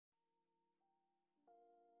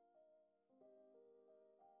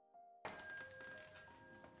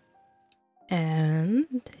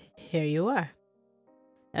And here you are.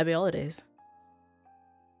 Happy holidays.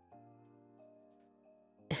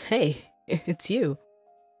 Hey, it's you.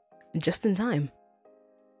 Just in time.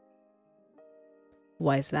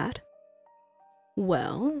 Why is that?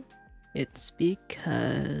 Well, it's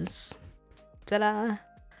because... ta-da!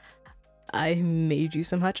 I made you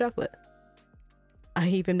some hot chocolate. I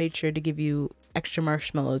even made sure to give you extra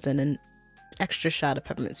marshmallows and an extra shot of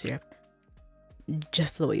peppermint syrup.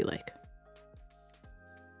 Just the way you like.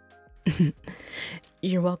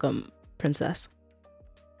 You're welcome, princess.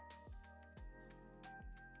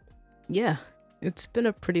 Yeah, it's been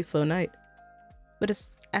a pretty slow night, but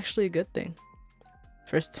it's actually a good thing.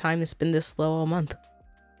 First time it's been this slow all month.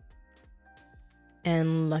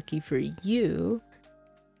 And lucky for you...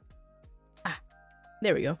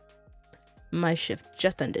 there we go. My shift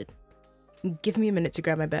just ended. Give me a minute to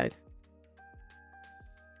grab my bag.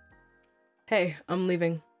 Hey, I'm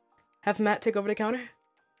leaving. Have Matt take over the counter?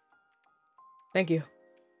 Thank you.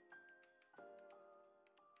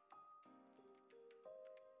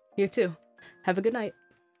 You too. Have a good night.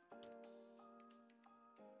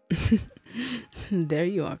 There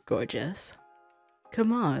you are, gorgeous.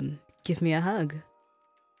 Come on, give me a hug.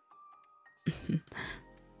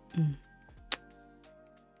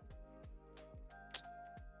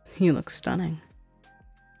 You look stunning.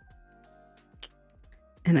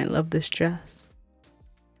 And I love this dress.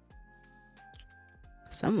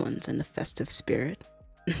 Someone's in a festive spirit.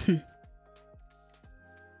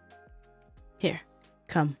 Here,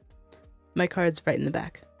 come. My card's right in the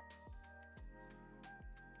back.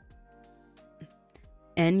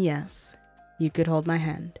 And yes, you could hold my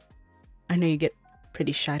hand. I know you get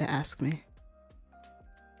pretty shy to ask me.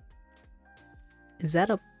 Is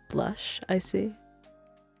that a blush I see?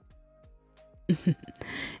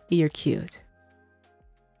 You're cute.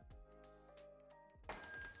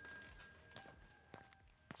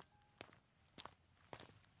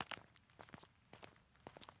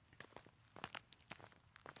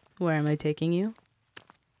 Where am I taking you?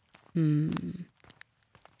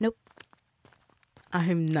 Nope.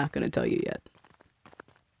 I'm not gonna tell you yet.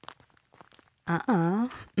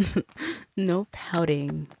 No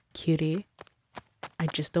pouting, cutie. I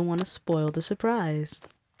just don't want to spoil the surprise.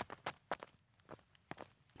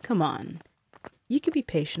 Come on. You could be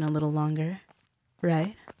patient a little longer,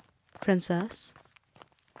 right, princess?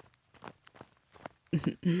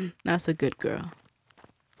 That's a good girl.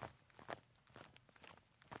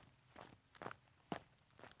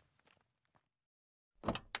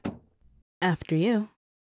 After you.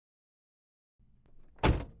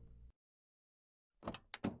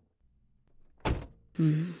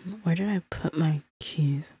 Where did I put my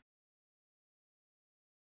keys?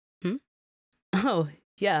 Oh,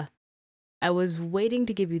 yeah. I was waiting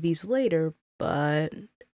to give you these later, but...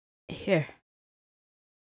 here.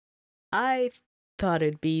 I thought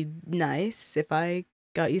it'd be nice if I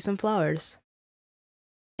got you some flowers.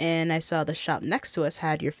 And I saw the shop next to us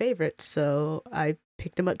had your favorites, so I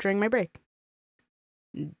picked them up during my break.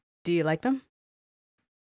 Do you like them?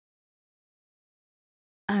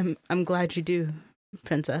 I'm glad you do,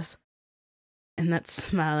 princess. And that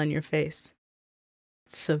smile on your face.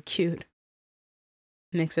 It's so cute.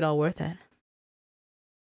 Makes it all worth it.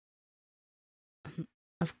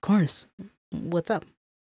 Of course. What's up?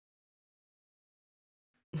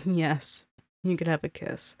 Yes, you could have a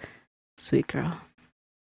kiss. Sweet girl.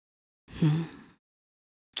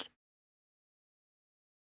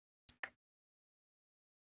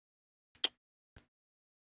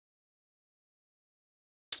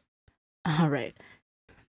 All right.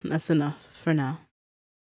 That's enough for now.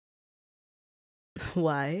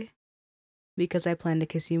 Why? Because I plan to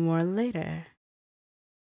kiss you more later.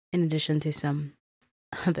 In addition to some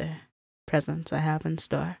other presents I have in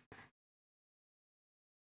store.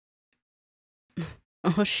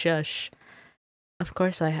 Oh, shush. Of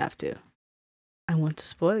course I have to. I want to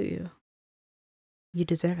spoil you. You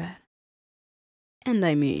deserve it. And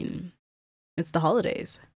I mean, it's the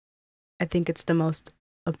holidays. I think it's the most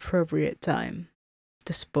appropriate time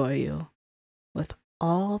to spoil you with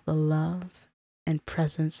all the love and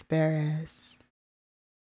presence there is.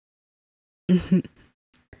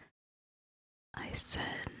 I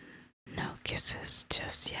said no kisses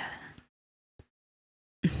just yet.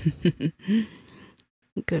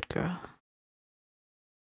 Good girl.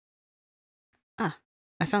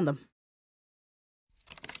 I found them.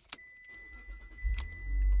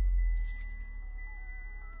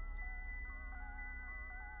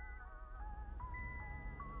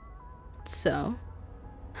 So,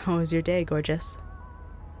 how was your day, gorgeous?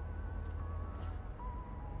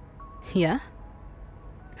 Yeah?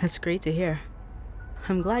 That's great to hear.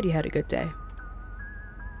 I'm glad you had a good day.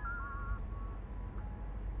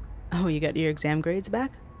 Oh, you got your exam grades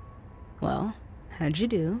back? Well, how'd you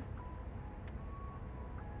do?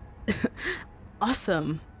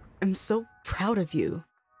 Awesome. I'm so proud of you.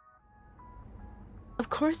 Of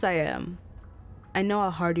course I am. I know how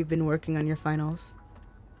hard you've been working on your finals.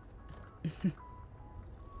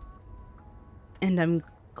 And I'm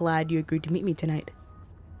glad you agreed to meet me tonight.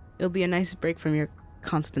 It'll be a nice break from your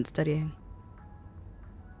constant studying.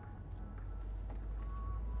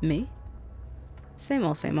 Me? Same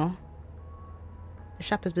old, same old. The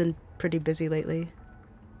shop has been pretty busy lately,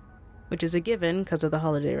 which is a given because of the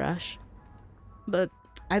holiday rush. But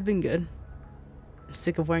I've been good. I'm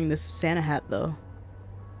sick of wearing this Santa hat, though.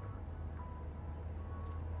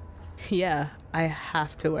 Yeah, I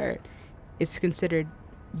have to wear it. It's considered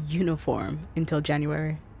uniform until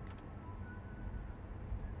January.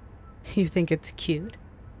 You think it's cute?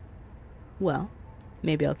 Well,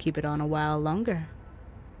 maybe I'll keep it on a while longer.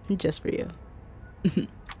 Just for you.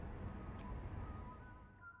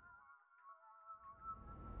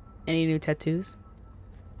 Any new tattoos?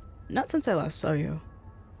 Not since I last saw you.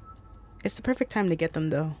 It's the perfect time to get them,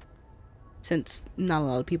 though. Since not a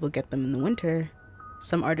lot of people get them in the winter,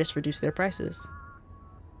 some artists reduce their prices.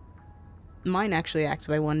 Mine actually asked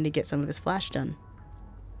if I wanted to get some of his flash done.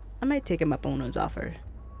 I might take him up on his offer.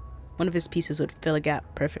 One of his pieces would fill a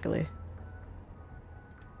gap perfectly.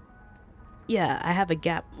 Yeah, I have a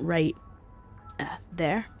gap right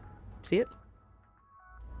there. See it?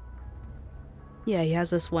 Yeah, he has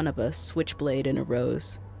this one of a switchblade and a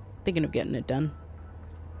rose. Thinking of getting it done.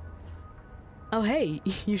 Oh hey,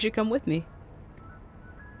 you should come with me.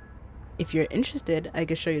 If you're interested, I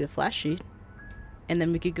could show you the flash sheet. And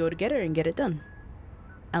then we could go together and get it done.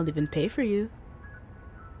 I'll even pay for you.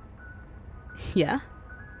 Yeah?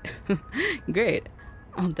 Great.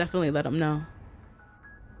 I'll definitely let him know.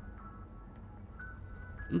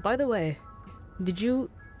 By the way, did you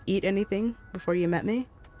eat anything before you met me?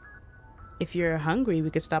 If you're hungry, we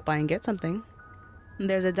could stop by and get something.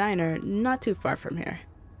 There's a diner not too far from here.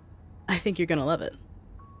 I think you're gonna love it.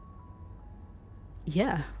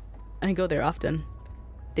 Yeah, I go there often.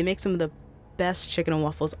 They make some of the best chicken and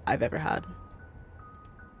waffles I've ever had.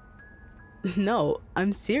 No,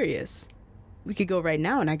 I'm serious. We could go right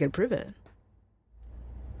now and I could prove it.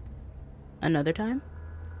 Another time?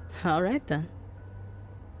 Alright then.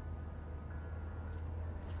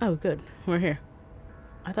 Oh good, we're here.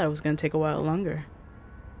 I thought it was gonna take a while longer.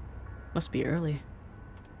 Must be early.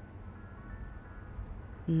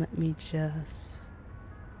 Let me just...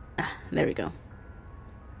 there we go.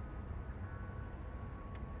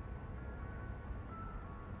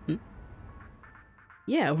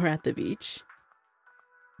 Yeah, we're at the beach.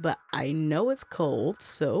 But I know it's cold,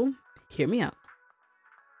 so hear me out.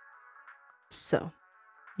 So,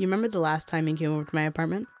 you remember the last time you came over to my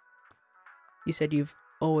apartment? You said you've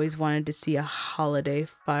always wanted to see a holiday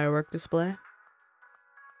firework display.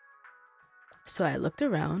 So I looked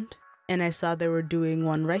around and I saw they were doing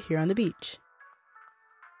one right here on the beach.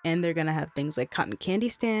 And they're gonna have things like cotton candy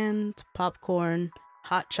stands, popcorn,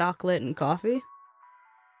 hot chocolate, and coffee.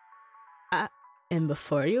 And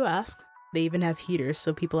before you ask, they even have heaters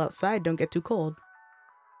so people outside don't get too cold.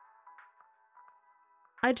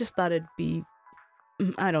 I just thought it'd be,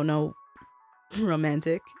 I don't know,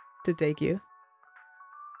 romantic to take you.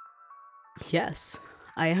 Yes,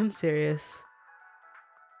 I am serious.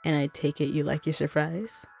 And I take it you like your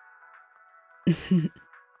surprise?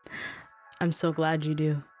 I'm so glad you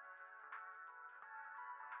do.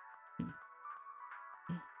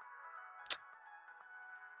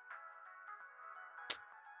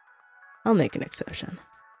 I'll make an exception.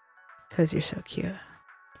 'Cause you're so cute.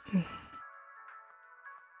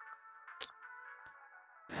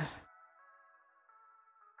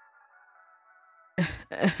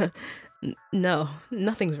 No,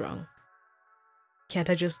 nothing's wrong. Can't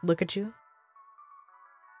I just look at you?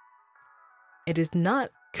 It is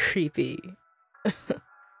not creepy.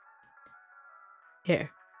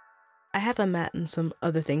 Here, I have a mat and some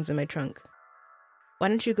other things in my trunk. Why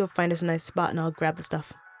don't you go find us a nice spot and I'll grab the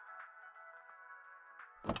stuff.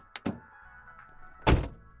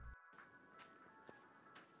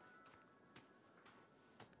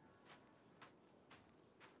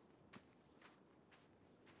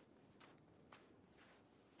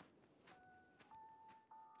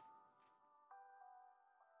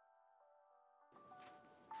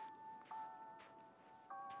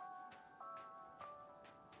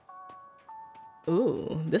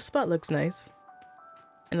 Ooh, this spot looks nice.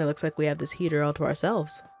 And it looks like we have this heater all to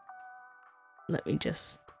ourselves. Let me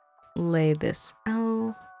just lay this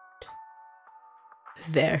out.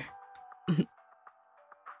 There.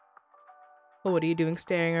 Well, what are you doing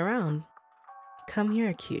staring around? Come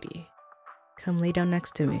here, cutie. Come lay down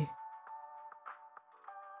next to me.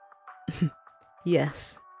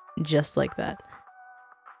 Yes, just like that.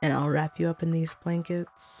 And I'll wrap you up in these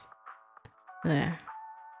blankets. There.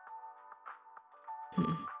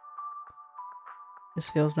 This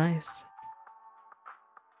feels nice.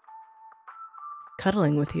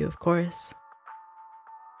 Cuddling with you, of course.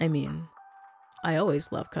 I mean, I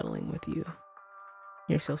always love cuddling with you.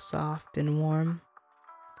 You're so soft and warm.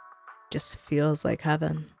 Just feels like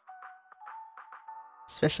heaven.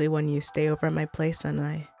 Especially when you stay over at my place and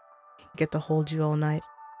I get to hold you all night.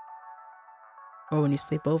 Or when you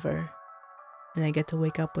sleep over and I get to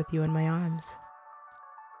wake up with you in my arms.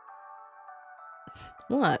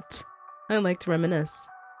 What? I like to reminisce.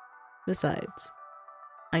 Besides,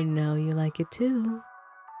 I know you like it too.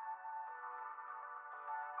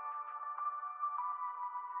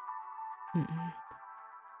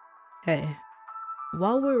 Hey,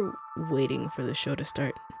 while we're waiting for the show to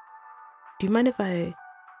start, do you mind if I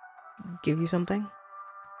give you something?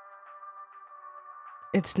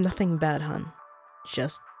 It's nothing bad, hon.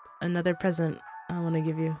 Just another present I want to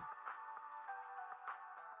give you.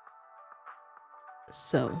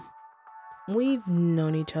 So, we've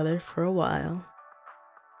known each other for a while.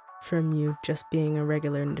 From you just being a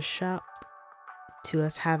regular in the shop, to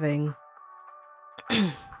us having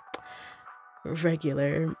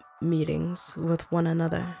regular meetings with one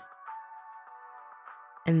another.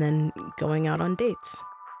 And then going out on dates.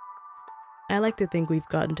 I like to think we've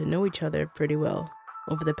gotten to know each other pretty well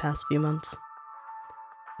over the past few months.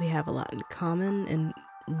 We have a lot in common and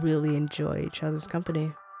really enjoy each other's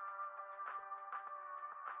company.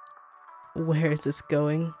 Where is this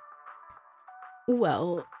going?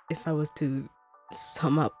 Well, if I was to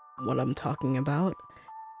sum up what I'm talking about,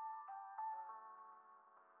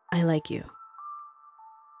 I like you.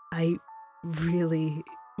 I really,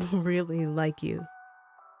 really like you.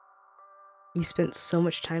 We spent so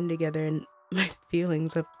much time together and my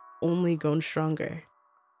feelings have only grown stronger.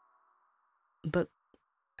 But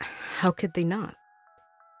how could they not?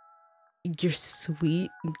 You're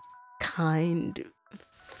sweet, kind,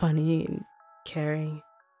 funny, and caring.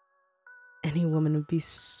 Any woman would be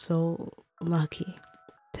so lucky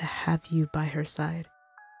to have you by her side.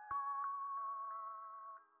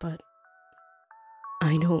 But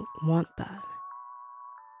I don't want that.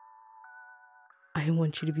 I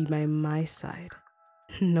want you to be by my side,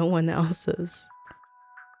 no one else's.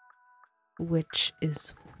 Which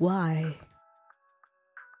is why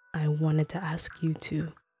I wanted to ask you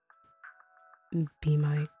to be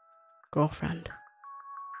my girlfriend.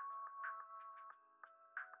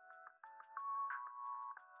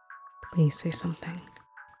 Please say something.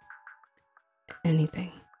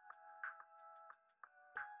 Anything.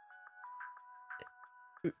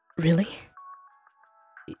 Really?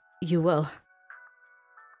 You will.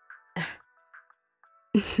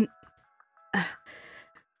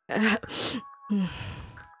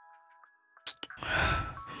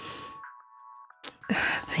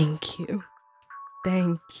 Thank you.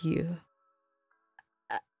 Thank you.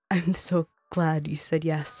 I'm so glad you said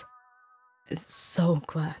yes. So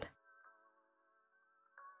glad.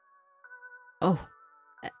 Oh,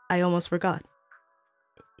 I almost forgot.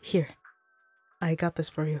 Here, I got this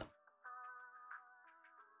for you.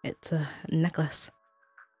 It's a necklace.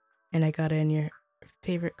 And I got it in your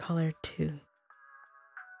favorite color too.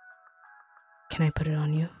 Can I put it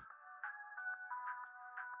on you?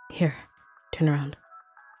 Here, turn around.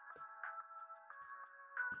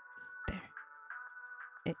 There.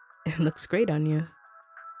 It looks great on you.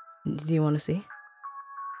 Do you want to see?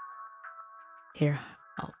 Here,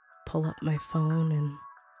 I'll pull up my phone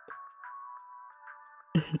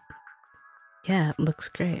and... Yeah, it looks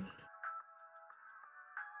great.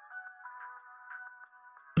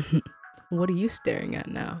 What are you staring at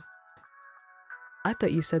now? I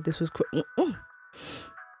thought you said this was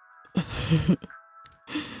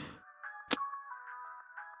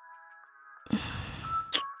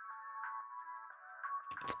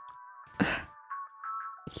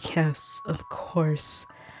Yes, of course.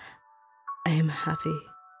 I am happy.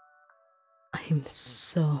 I am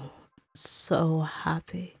so, so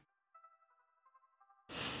happy.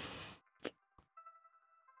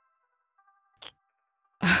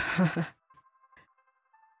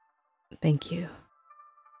 Thank you,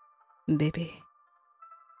 baby.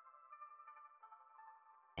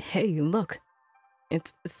 Hey, look.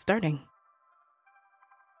 It's starting.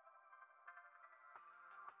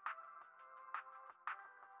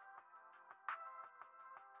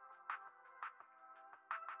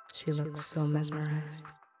 She looks so mesmerized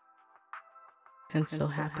and so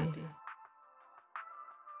happy.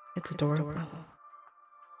 It's adorable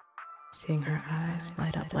seeing her eyes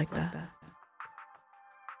light up like that.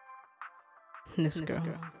 This girl.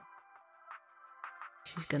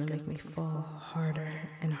 She's gonna make me fall harder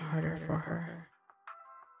and harder for her.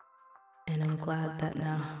 And I'm glad that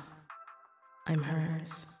now I'm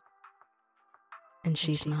hers. And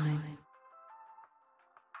she's mine.